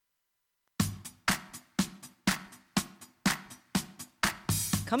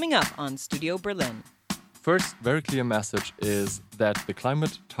Coming up on Studio Berlin. First, very clear message is that the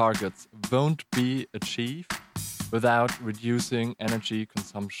climate targets won't be achieved without reducing energy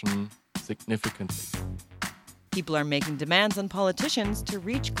consumption significantly. People are making demands on politicians to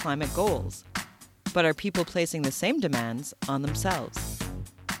reach climate goals. But are people placing the same demands on themselves?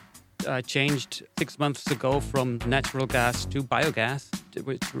 I changed 6 months ago from natural gas to biogas,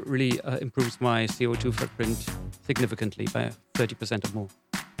 which really improves my CO2 footprint significantly by 30% or more.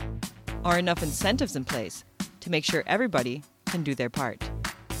 Are enough incentives in place to make sure everybody can do their part?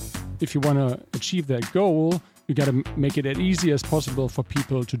 If you want to achieve that goal, you got to make it as easy as possible for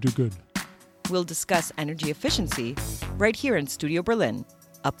people to do good. We'll discuss energy efficiency right here in Studio Berlin,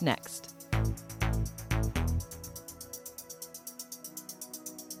 up next.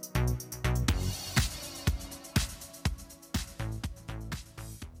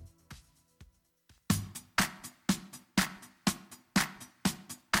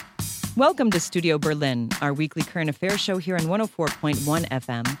 Welcome to Studio Berlin, our weekly current affairs show here on 104.1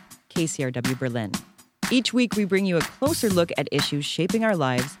 FM, KCRW Berlin. Each week we bring you a closer look at issues shaping our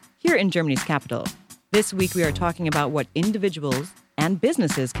lives here in Germany's capital. This week we are talking about what individuals and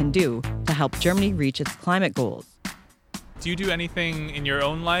businesses can do to help Germany reach its climate goals. Do you do anything in your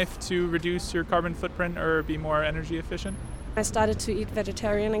own life to reduce your carbon footprint or be more energy efficient? I started to eat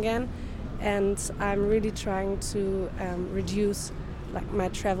vegetarian again, and I'm really trying to reduce my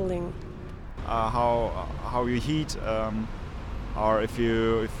traveling. How you heat, or if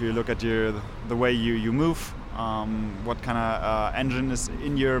you look at the way you move, what kind of engine is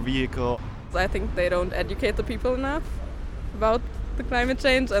in your vehicle. I think they don't educate the people enough about the climate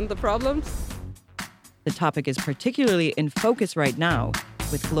change and the problems. The topic is particularly in focus right now,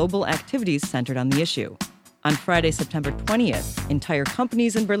 with global activities centered on the issue. On Friday, September 20th, entire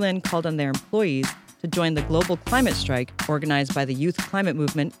companies in Berlin called on their employees to join the global climate strike organized by the youth climate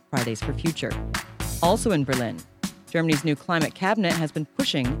movement Fridays for Future. Also in Berlin, Germany's new climate cabinet has been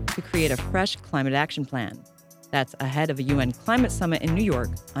pushing to create a fresh climate action plan. That's ahead of a UN climate summit in New York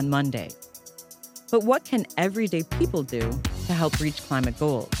on Monday. But what can everyday people do to help reach climate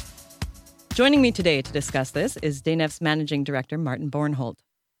goals? Joining me today to discuss this is DENEF's managing director, Martin Bornholt.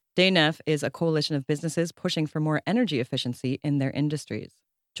 DENEF is a coalition of businesses pushing for more energy efficiency in their industries.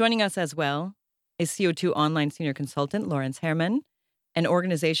 Joining us as well is CO2 Online Senior Consultant Lorenz Herrmann, an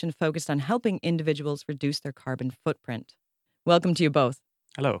organization focused on helping individuals reduce their carbon footprint. Welcome to you both.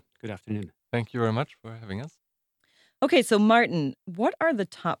 Hello, good afternoon. Thank you very much for having us. Okay, so Martin, what are the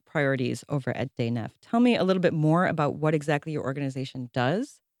top priorities over at DENEF? Tell me a little bit more about what exactly your organization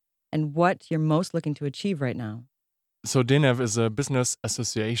does and what you're most looking to achieve right now. So DENEF is a business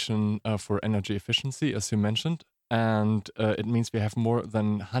association for energy efficiency, as you mentioned. And it means we have more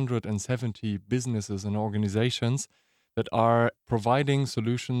than 170 businesses and organizations that are providing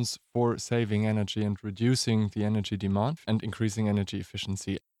solutions for saving energy and reducing the energy demand and increasing energy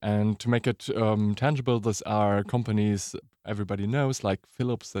efficiency. And to make it tangible, these are companies everybody knows, like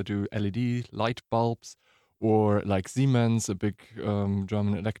Philips that do LED light bulbs, or like Siemens, a big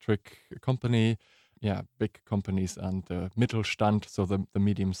German electric company. Yeah, big companies, and the Mittelstand, so the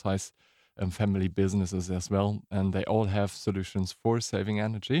medium-sized family businesses as well, and they all have solutions for saving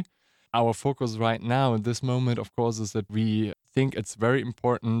energy. Our focus right now in this moment, of course, is that we think it's very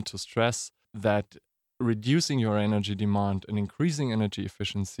important to stress that reducing your energy demand and increasing energy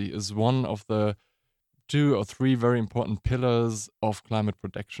efficiency is one of the 2 or 3 very important pillars of climate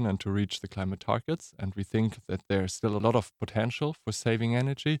protection and to reach the climate targets. And we think that there's still a lot of potential for saving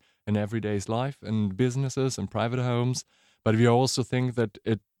energy in everyday's life, in businesses and private homes. But we also think that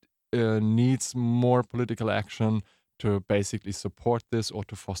it needs more political action to basically support this or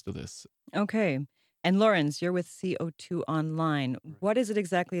to foster this. Okay. And Lorenz, you're with CO2 Online. What is it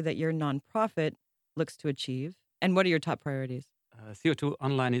exactly that your nonprofit looks to achieve? And what are your top priorities? CO2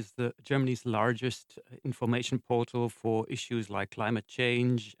 Online is Germany's largest information portal for issues like climate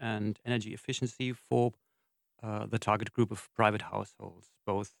change and energy efficiency for the target group of private households,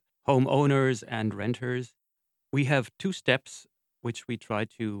 both homeowners and renters. We have 2 steps which we try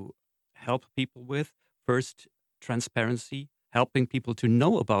to help people with. First, transparency, helping people to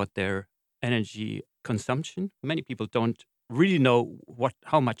know about their energy consumption. Many people don't really know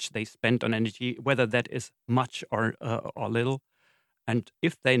how much they spend on energy, whether that is much or little. And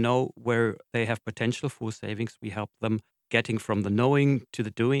if they know where they have potential for savings, we help them getting from the knowing to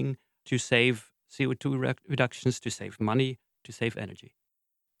the doing to save CO2 reductions, to save money, to save energy.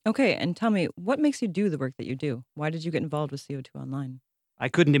 Okay, and tell me, what makes you do the work that you do? Why did you get involved with CO2 Online? I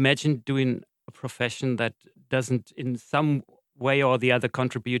couldn't imagine doing a profession that doesn't in some way or the other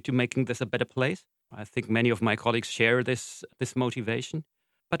contribute to making this a better place. I think many of my colleagues share this motivation.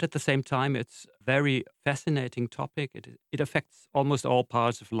 But at the same time, it's a very fascinating topic. It affects almost all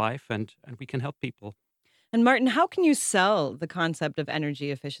parts of life, and we can help people. And Martin, how can you sell the concept of energy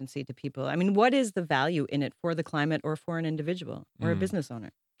efficiency to people? I mean, what is the value in it for the climate or for an individual or a business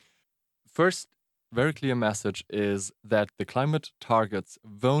owner? First, very clear message is that the climate targets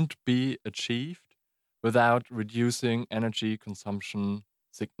won't be achieved without reducing energy consumption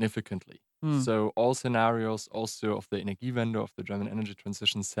significantly. So all scenarios also of the Energiewende, of the German energy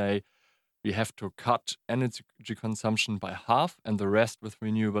transition, say we have to cut energy consumption by half and the rest with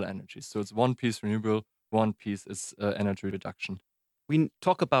renewable energy. So it's one piece renewable, one piece is energy reduction. We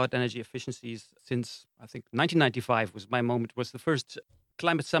talk about energy efficiencies since, I think, 1995 was my moment, was the first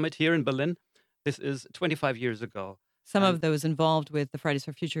climate summit here in Berlin. This is 25 years ago. Some of those involved with the Fridays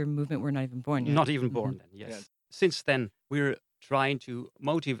for Future movement were not even born yet. Not even born then, yes. Yes. Since then, we're trying to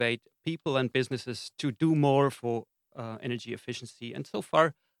motivate people and businesses to do more for energy efficiency. And so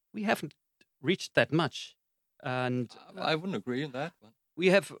far, we haven't reached that much. And I wouldn't agree on that one. we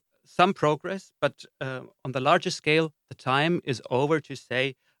have some progress, but on the larger scale, the time is over to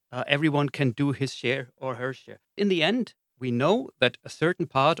say everyone can do his share or her share. In the end, we know that a certain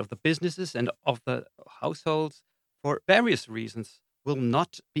part of the businesses and of the households, for various reasons, will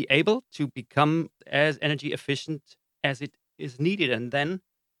not be able to become as energy efficient as it is needed. And then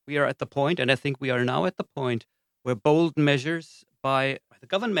we are at the point, and I think we are now at the point, where bold measures by the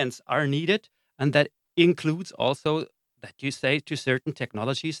governments are needed. And that includes also that you say to certain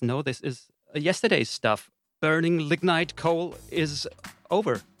technologies, no, this is yesterday's stuff. Burning lignite coal is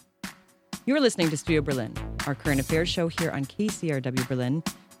over. You're listening to Studio Berlin, our current affairs show here on KCRW Berlin.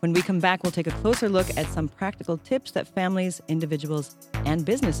 When we come back, we'll take a closer look at some practical tips that families, individuals, and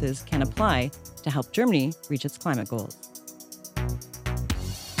businesses can apply to help Germany reach its climate goals.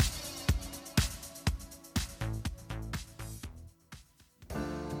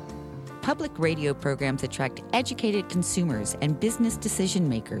 Public radio programs attract educated consumers and business decision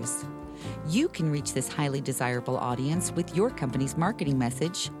makers. You can reach this highly desirable audience with your company's marketing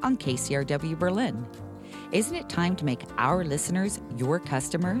message on KCRW Berlin. Isn't it time to make our listeners your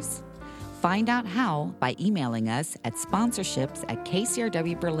customers? Find out how by emailing us at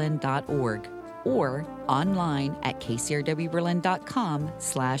sponsorships@kcrwberlin.org or online at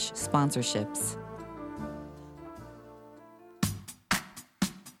kcrwberlin.com/sponsorships.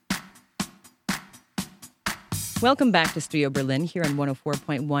 Welcome back to Studio Berlin here on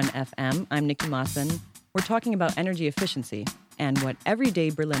 104.1 FM. I'm Nikki Mawson. We're talking about energy efficiency and what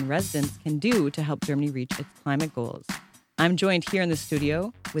everyday Berlin residents can do to help Germany reach its climate goals. I'm joined here in the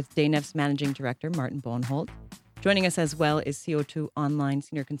studio with DANEF's Managing Director, Martin Bohnholt. Joining us as well is CO2 Online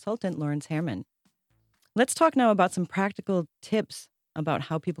Senior Consultant, Lawrence Herrmann. Let's talk now about some practical tips about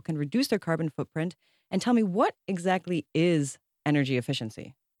how people can reduce their carbon footprint. And tell me, what exactly is energy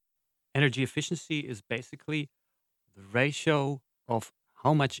efficiency? Energy efficiency is basically the ratio of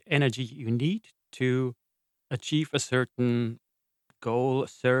how much energy you need to achieve a certain goal,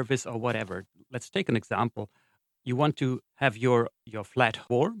 service, or whatever. Let's take an example. You want to have your flat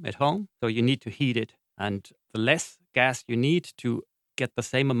warm at home, so you need to heat it. And the less gas you need to get the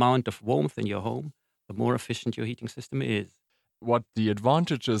same amount of warmth in your home, the more efficient your heating system is. What the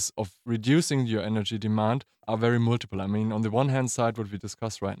advantages of reducing your energy demand are very multiple. I mean, on the one hand side, what we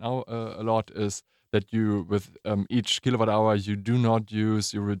discuss right now a lot is that you, with each kilowatt hour you do not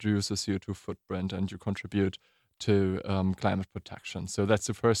use, you reduce the CO2 footprint and you contribute to climate protection. So that's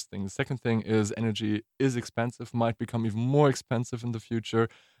the first thing. The second thing is energy is expensive, might become even more expensive in the future.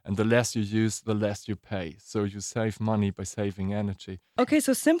 And the less you use, the less you pay. So you save money by saving energy. Okay,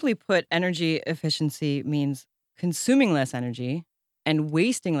 so simply put, energy efficiency means consuming less energy and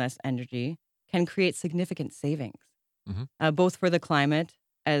wasting less energy can create significant savings, both for the climate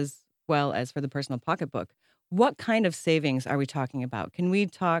as well as for the personal pocketbook. What kind of savings are we talking about? Can we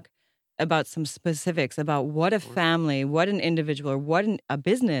talk about some specifics about what a family, what an individual, or what a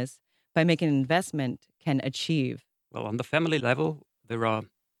business, by making an investment, can achieve? Well, on the family level, there are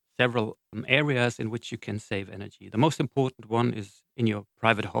several areas in which you can save energy. The most important one is in your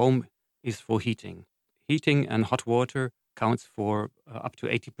private home is for heating. Heating and hot water counts for up to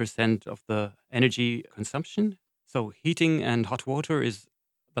 80% of the energy consumption. So heating and hot water is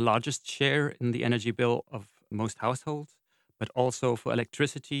the largest share in the energy bill of most households, but also for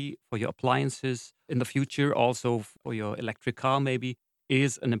electricity, for your appliances in the future, also for your electric car maybe,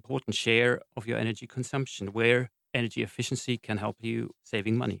 is an important share of your energy consumption, where energy efficiency can help you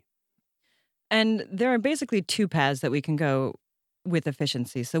saving money. And there are basically two paths that we can go with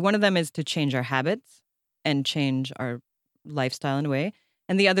efficiency. So one of them is to change our habits and change our lifestyle in a way.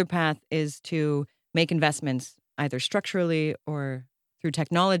 And the other path is to make investments either structurally or through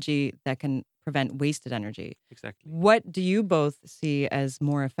technology that can prevent wasted energy. Exactly. What do you both see as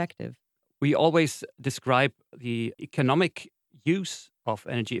more effective? We always describe the economic use of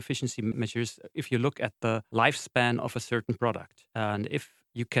energy efficiency measures if you look at the lifespan of a certain product. And if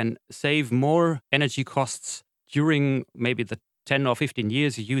you can save more energy costs during maybe the 10 or 15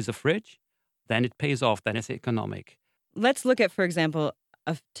 years you use a fridge, then it pays off, then it's economic. Let's look at, for example,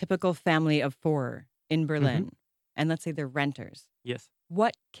 a typical family of 4 in Berlin, and let's say they're renters. Yes.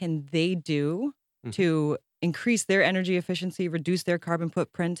 What can they do to increase their energy efficiency, reduce their carbon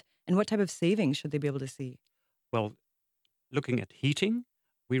footprint, and what type of savings should they be able to see? Well, looking at heating,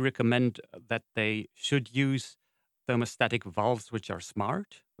 we recommend that they should use thermostatic valves which are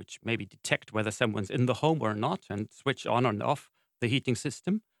smart, which maybe detect whether someone's in the home or not and switch on and off the heating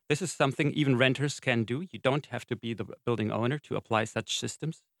system. This is something even renters can do. You don't have to be the building owner to apply such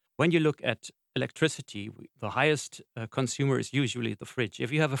systems. When you look at electricity, the highest consumer is usually the fridge.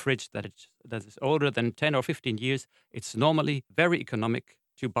 If you have a fridge that is older than 10 or 15 years, it's normally very economic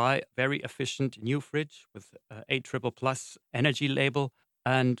to buy a very efficient new fridge with A++ energy label.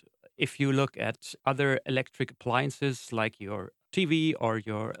 And if you look at other electric appliances like your TV or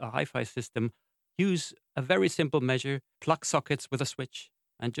your hi-fi system, use a very simple measure, plug sockets with a switch.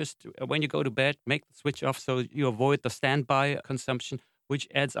 And just when you go to bed, make the switch off so you avoid the standby consumption, which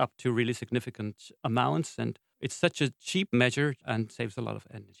adds up to really significant amounts. And it's such a cheap measure and saves a lot of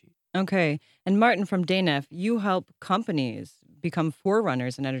energy. Okay. And Martin from DANEF, you help companies become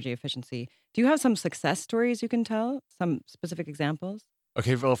forerunners in energy efficiency. Do you have some success stories you can tell? Some specific examples?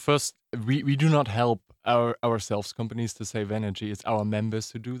 Okay, well, first, we do not help ourselves, companies, to save energy. It's our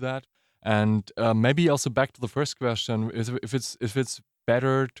members who do that. And maybe also back to the first question, is if it's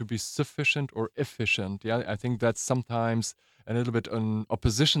better to be sufficient or efficient. Yeah, I think that's sometimes a little bit an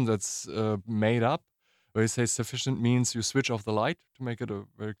opposition that's made up, where you say sufficient means you switch off the light, to make it a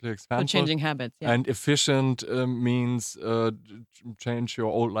very clear example. So changing habits, yeah. And efficient means change your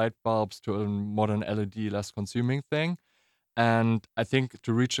old light bulbs to a modern LED, less consuming thing. And I think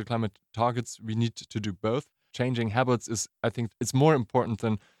to reach the climate targets, we need to do both. Changing habits is, I think, it's more important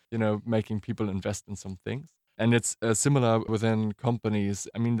than, making people invest in some things. And it's similar within companies.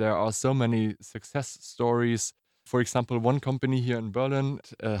 I mean, there are so many success stories. For example, one company here in Berlin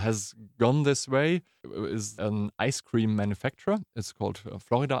has gone this way, is an ice cream manufacturer. It's called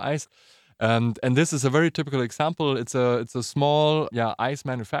Florida Ice. And this is a very typical example. It's a small ice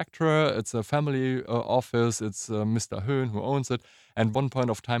manufacturer. It's a family office. It's Mr. Höhn who owns it. And one point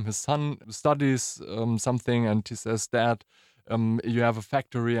of time, his son studies something, and he says, "Dad, you have a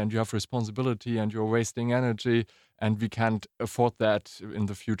factory and you have responsibility and you're wasting energy, and we can't afford that in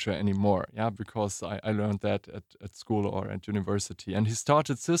the future anymore." Yeah, because I learned that at school or at university. And he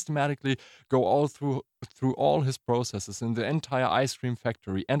started systematically go all through all his processes in the entire ice cream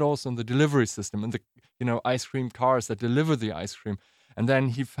factory, and also in the delivery system, in the ice cream cars that deliver the ice cream. And then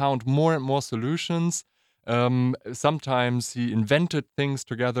he found more and more solutions. Sometimes he invented things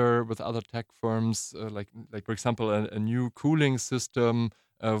together with other tech firms, like for example, a new cooling system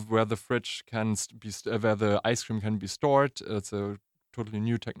where the fridge can where the ice cream can be stored. It's a totally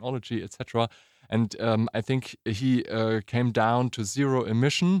new technology, etc. And I think he came down to zero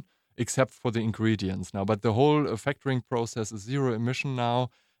emission, except for the ingredients now. But the whole factoring process is zero emission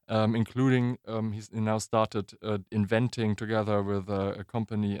now, including he's now started inventing together with a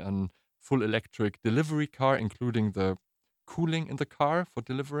company an full electric delivery car, including the cooling in the car for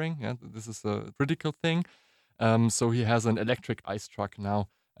delivering. Yeah, this is a critical thing. So he has an electric ice truck now.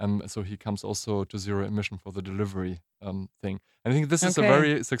 So he comes also to zero emission for the delivery thing. And I think this is a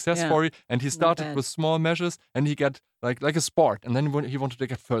very success story. And he started with small measures, and he got like a sport. And then he wanted to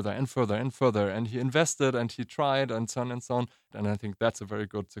get further and further and further. And he invested and he tried and so on and so on. And I think that's a very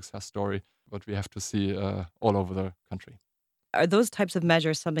good success story, what we have to see all over the country. Are those types of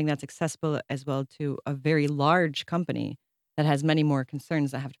measures something that's accessible as well to a very large company that has many more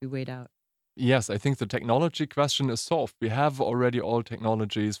concerns that have to be weighed out? Yes, I think the technology question is solved. We have already all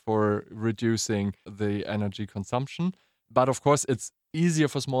technologies for reducing the energy consumption. But of course, it's easier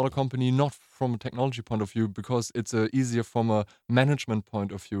for smaller company, not from a technology point of view, because it's easier from a management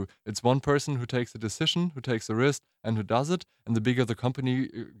point of view. It's one person who takes the decision, who takes the risk, and who does it. And the bigger the company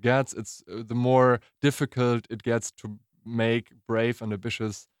gets, it's the more difficult it gets to make brave and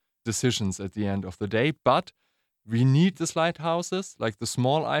ambitious decisions at the end of the day. But we need these lighthouses, like the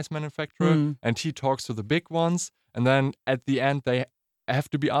small ice manufacturer, and he talks to the big ones. And then at the end, they have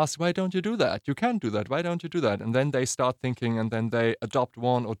to be asked, why don't you do that? You can't do that. Why don't you do that? And then they start thinking, and then they adopt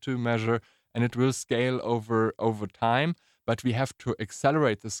one or two measure, and it will scale over time. But we have to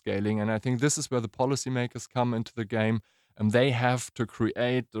accelerate the scaling. And I think this is where the policymakers come into the game. And they have to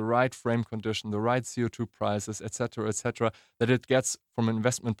create the right frame condition, the right CO2 prices, etc., that it gets, from an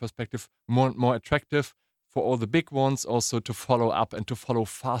investment perspective, more and more attractive for all the big ones also to follow up and to follow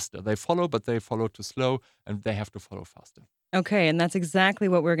faster. They follow, but they follow too slow, and they have to follow faster. Okay, and that's exactly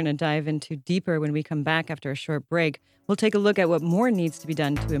what we're going to dive into deeper when we come back after a short break. We'll take a look at what more needs to be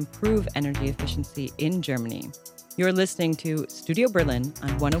done to improve energy efficiency in Germany. You're listening to Studio Berlin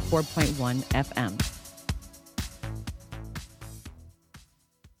on 104.1 FM.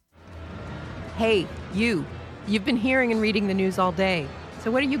 Hey, you. You've been hearing and reading the news all day.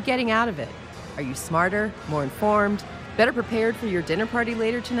 So what are you getting out of it? Are you smarter, more informed, better prepared for your dinner party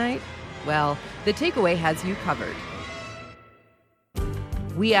later tonight? Well, The Takeaway has you covered.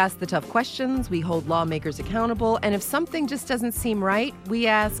 We ask the tough questions, we hold lawmakers accountable, and if something just doesn't seem right, we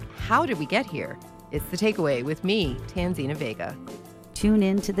ask, how did we get here? It's The Takeaway with me, Tanzina Vega. Tune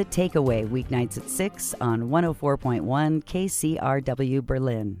in to The Takeaway weeknights at 6 on 104.1 KCRW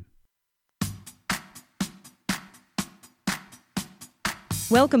Berlin.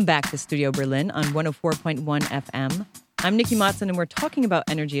 Welcome back to Studio Berlin on 104.1 FM. I'm Nikki Matson, and we're talking about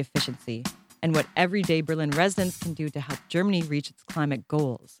energy efficiency and what everyday Berlin residents can do to help Germany reach its climate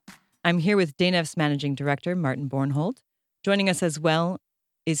goals. I'm here with DENEF's Managing Director, Martin Bornholt. Joining us as well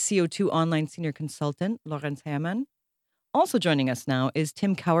is CO2 Online Senior Consultant, Lorenz Herrmann. Also joining us now is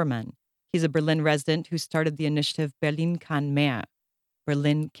Tim Kauermann. He's a Berlin resident who started the initiative Berlin kann mehr.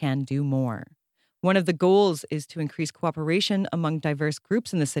 Berlin can do more. One of the goals is to increase cooperation among diverse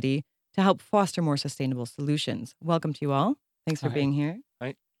groups in the city to help foster more sustainable solutions. Welcome to you all. Thanks for being here.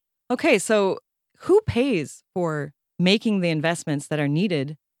 Hi. Okay, so who pays for making the investments that are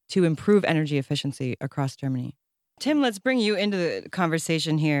needed to improve energy efficiency across Germany? Tim, let's bring you into the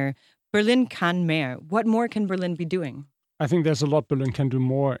conversation here. Berlin kann mehr. What more can Berlin be doing? I think there's a lot Berlin can do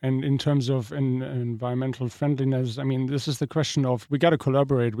more. And in terms of environmental friendliness, I mean, this is the question of we got to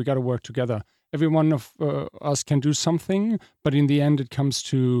collaborate, we got to work together. Every one of us can do something, but in the end, it comes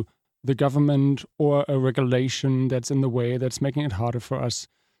to the government or a regulation that's in the way, that's making it harder for us.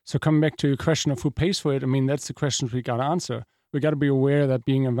 So coming back to your question of who pays for it, I mean, that's the question we got to answer. We got to be aware that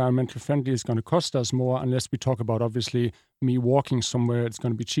being environmentally friendly is going to cost us more unless we talk about, obviously, me walking somewhere. It's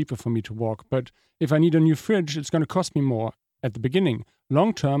going to be cheaper for me to walk. But if I need a new fridge, it's going to cost me more at the beginning.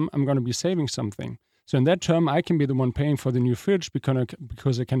 Long term, I'm going to be saving something. So in that term, I can be the one paying for the new fridge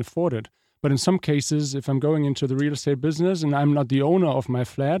because I can afford it. But in some cases, if I'm going into the real estate business and I'm not the owner of my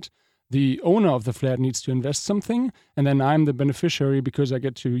flat, the owner of the flat needs to invest something, and then I'm the beneficiary because I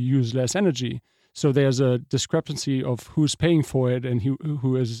get to use less energy. So there's a discrepancy of who's paying for it and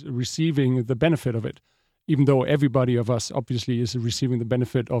who is receiving the benefit of it, even though everybody of us obviously is receiving the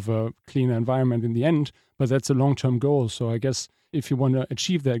benefit of a cleaner environment in the end, but that's a long-term goal. So I guess if you want to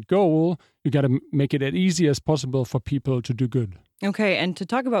achieve that goal, you got to make it as easy as possible for people to do good. Okay, and to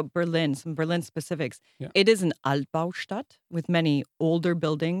talk about Berlin, some Berlin specifics, It is an Altbaustadt with many older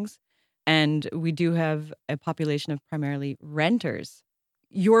buildings, and we do have a population of primarily renters.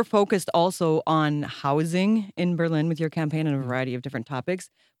 You're focused also on housing in Berlin with your campaign on a variety of different topics,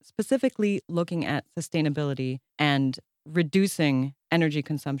 specifically looking at sustainability and reducing energy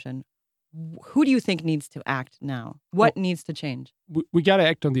consumption. Who do you think needs to act now? What needs to change? We got to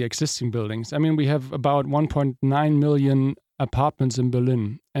act on the existing buildings. I mean, we have about 1.9 million apartments in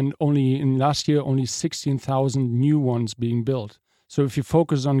Berlin, and only in last year, only 16,000 new ones being built. So if you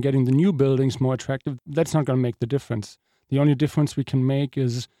focus on getting the new buildings more attractive, that's not going to make the difference. The only difference we can make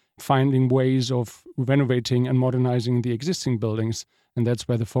is finding ways of renovating and modernizing the existing buildings, and that's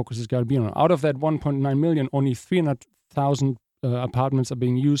where the focus has got to be on. Out of that 1.9 million, only 300,000 apartments are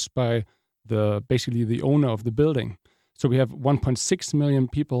being used by basically the owner of the building. So we have 1.6 million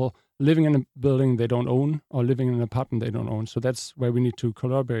people living in a building they don't own or living in an apartment they don't own. So that's where we need to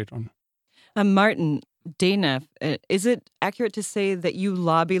collaborate on. Martin, DENEF, is it accurate to say that you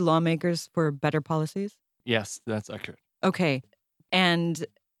lobby lawmakers for better policies? Yes, that's accurate. Okay. And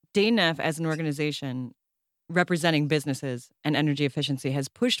DENEF as an organization representing businesses and energy efficiency has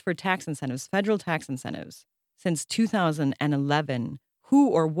pushed for tax incentives, federal tax incentives, since 2011. Who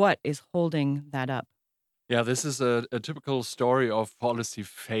or what is holding that up? Yeah, this is a typical story of policy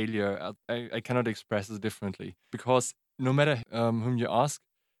failure. I cannot express it differently because no matter whom you ask,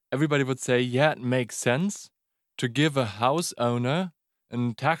 everybody would say, yeah, it makes sense to give a house owner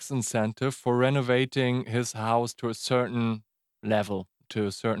a tax incentive for renovating his house to a certain level, to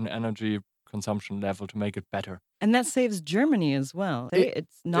a certain energy consumption level to make it better. And that saves Germany as well.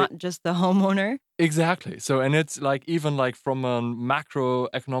 It's not just the homeowner. Exactly. So, and it's like, even like from a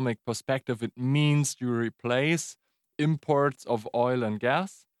macroeconomic perspective, it means you replace imports of oil and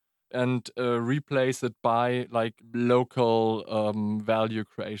gas and replace it by like local value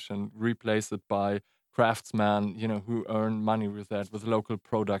creation, replace it by craftsmen, who earn money with that, with local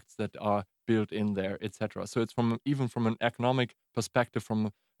products that are built in there, etc. So it's even from an economic perspective,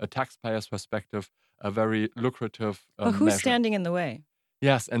 from a taxpayer's perspective, a very lucrative But who's measure. standing in the way?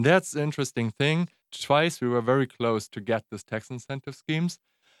 Yes, and that's the interesting thing. Twice we were very close to get these tax incentive schemes,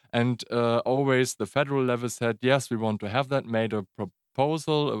 and always the federal level said, yes, we want to have that, made a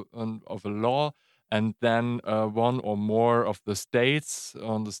proposal of a law, and then one or more of the states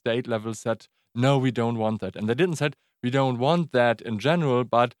on the state level said, no, we don't want that. And they didn't say, we don't want that in general,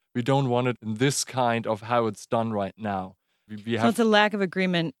 but we don't want it in this kind of how it's done right now. So it's a lack of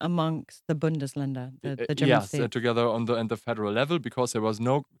agreement amongst the Bundesländer, the German states. Yes, together on the federal level, because there was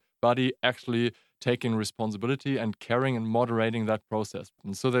nobody actually taking responsibility and caring and moderating that process.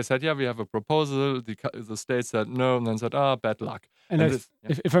 And so they said, yeah, we have a proposal. The state said no, and then said, bad luck. And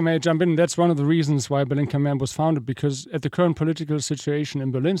if I may jump in, that's one of the reasons why Berlin Can was founded, because at the current political situation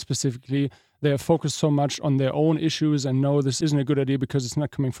in Berlin specifically, they are focused so much on their own issues and no, this isn't a good idea because it's not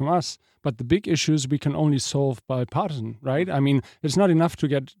coming from us. But the big issues we can only solve by partisan, right? I mean, it's not enough to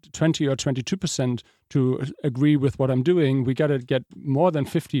get 20 or 22% to agree with what I'm doing. We got to get more than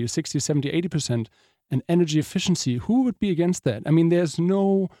 50, 60, 70, 80%. And energy efficiency, who would be against that? I mean, there's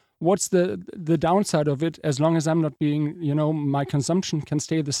no... What's the downside of it? As long as I'm not being, my consumption can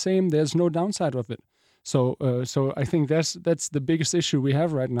stay the same, there's no downside of it. So I think that's the biggest issue we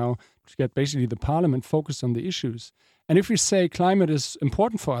have right now, to get basically the parliament focused on the issues. And if we say climate is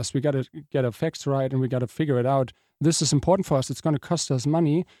important for us, we got to get our facts right and we got to figure it out. This is important for us. It's going to cost us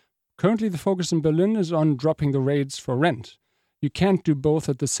money. Currently, the focus in Berlin is on dropping the rates for rent. You can't do both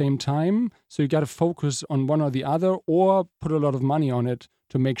at the same time. So you got to focus on one or the other, or put a lot of money on it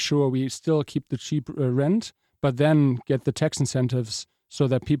to make sure we still keep the cheap rent, but then get the tax incentives so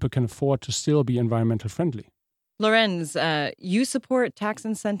that people can afford to still be environmental friendly. Lorenz, you support tax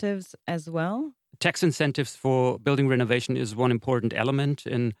incentives as well? Tax incentives for building renovation is one important element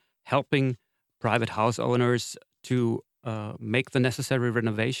in helping private house owners to make the necessary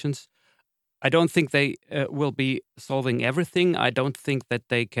renovations. I don't think they will be solving everything. I don't think that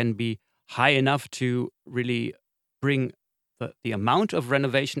they can be high enough to really bring the amount of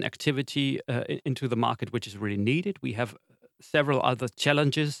renovation activity into the market which is really needed. We have several other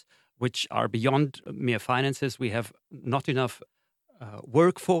challenges which are beyond mere finances. We have not enough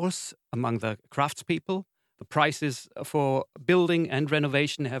workforce among the craftspeople. The prices for building and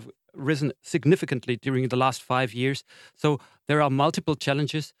renovation have risen significantly during the last 5 years. So there are multiple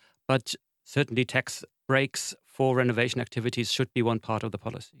challenges, but certainly tax breaks for renovation activities should be one part of the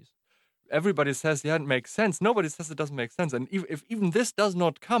policies. Everybody says, yeah, it makes sense. Nobody says it doesn't make sense. And if even this does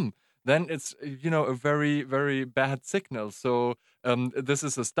not come, then it's, a very, very bad signal. So this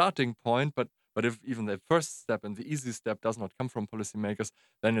is a starting point, but if even the first step and the easy step does not come from policymakers,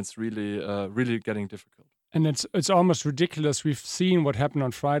 then it's really, really getting difficult. And it's almost ridiculous. We've seen what happened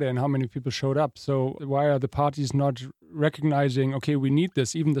on Friday and how many people showed up. So why are the parties not recognizing, okay, we need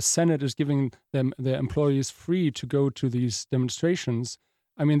this? Even the Senate is giving them their employees free to go to these demonstrations.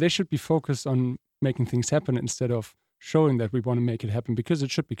 I mean, they should be focused on making things happen instead of showing that we want to make it happen, because it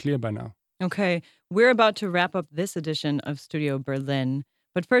should be clear by now. Okay, we're about to wrap up this edition of Studio Berlin.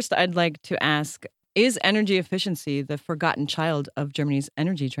 But first, I'd like to ask, is energy efficiency the forgotten child of Germany's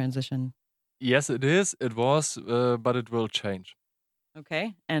energy transition? Yes, it is. It was, but it will change.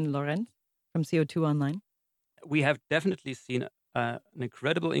 Okay, and Lorenz from CO2 Online? We have definitely seen an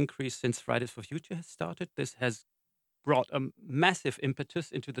incredible increase since Fridays for Future has started. This has brought a massive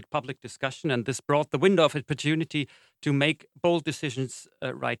impetus into the public discussion, and this brought the window of opportunity to make bold decisions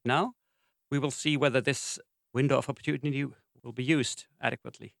right now. We will see whether this window of opportunity will be used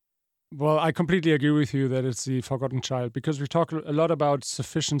adequately. Well, I completely agree with you that it's the forgotten child, because we talk a lot about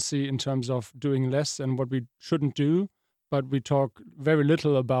sufficiency in terms of doing less and what we shouldn't do, but we talk very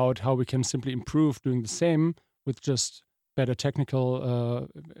little about how we can simply improve doing the same with just better technical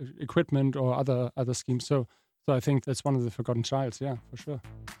equipment or other schemes. So I think that's one of the forgotten childs, yeah, for sure.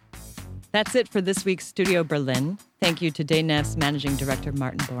 That's it for this week's Studio Berlin. Thank you to DayNav's Managing Director,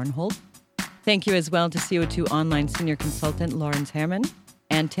 Martin Bornholt. Thank you as well to CO2 Online Senior Consultant, Lorenz Herrmann,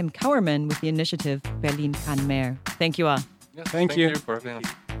 and Tim Kauerman with the initiative Berlin kann mehr. Thank you all. Yes, thank you for having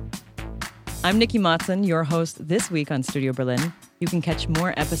us. I'm Nikki Matzen, your host this week on Studio Berlin. You can catch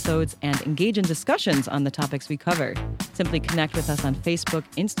more episodes and engage in discussions on the topics we cover. Simply connect with us on Facebook,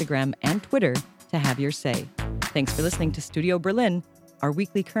 Instagram, and Twitter to have your say. Thanks for listening to Studio Berlin, our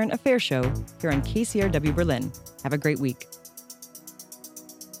weekly current affairs show here on KCRW Berlin. Have a great week.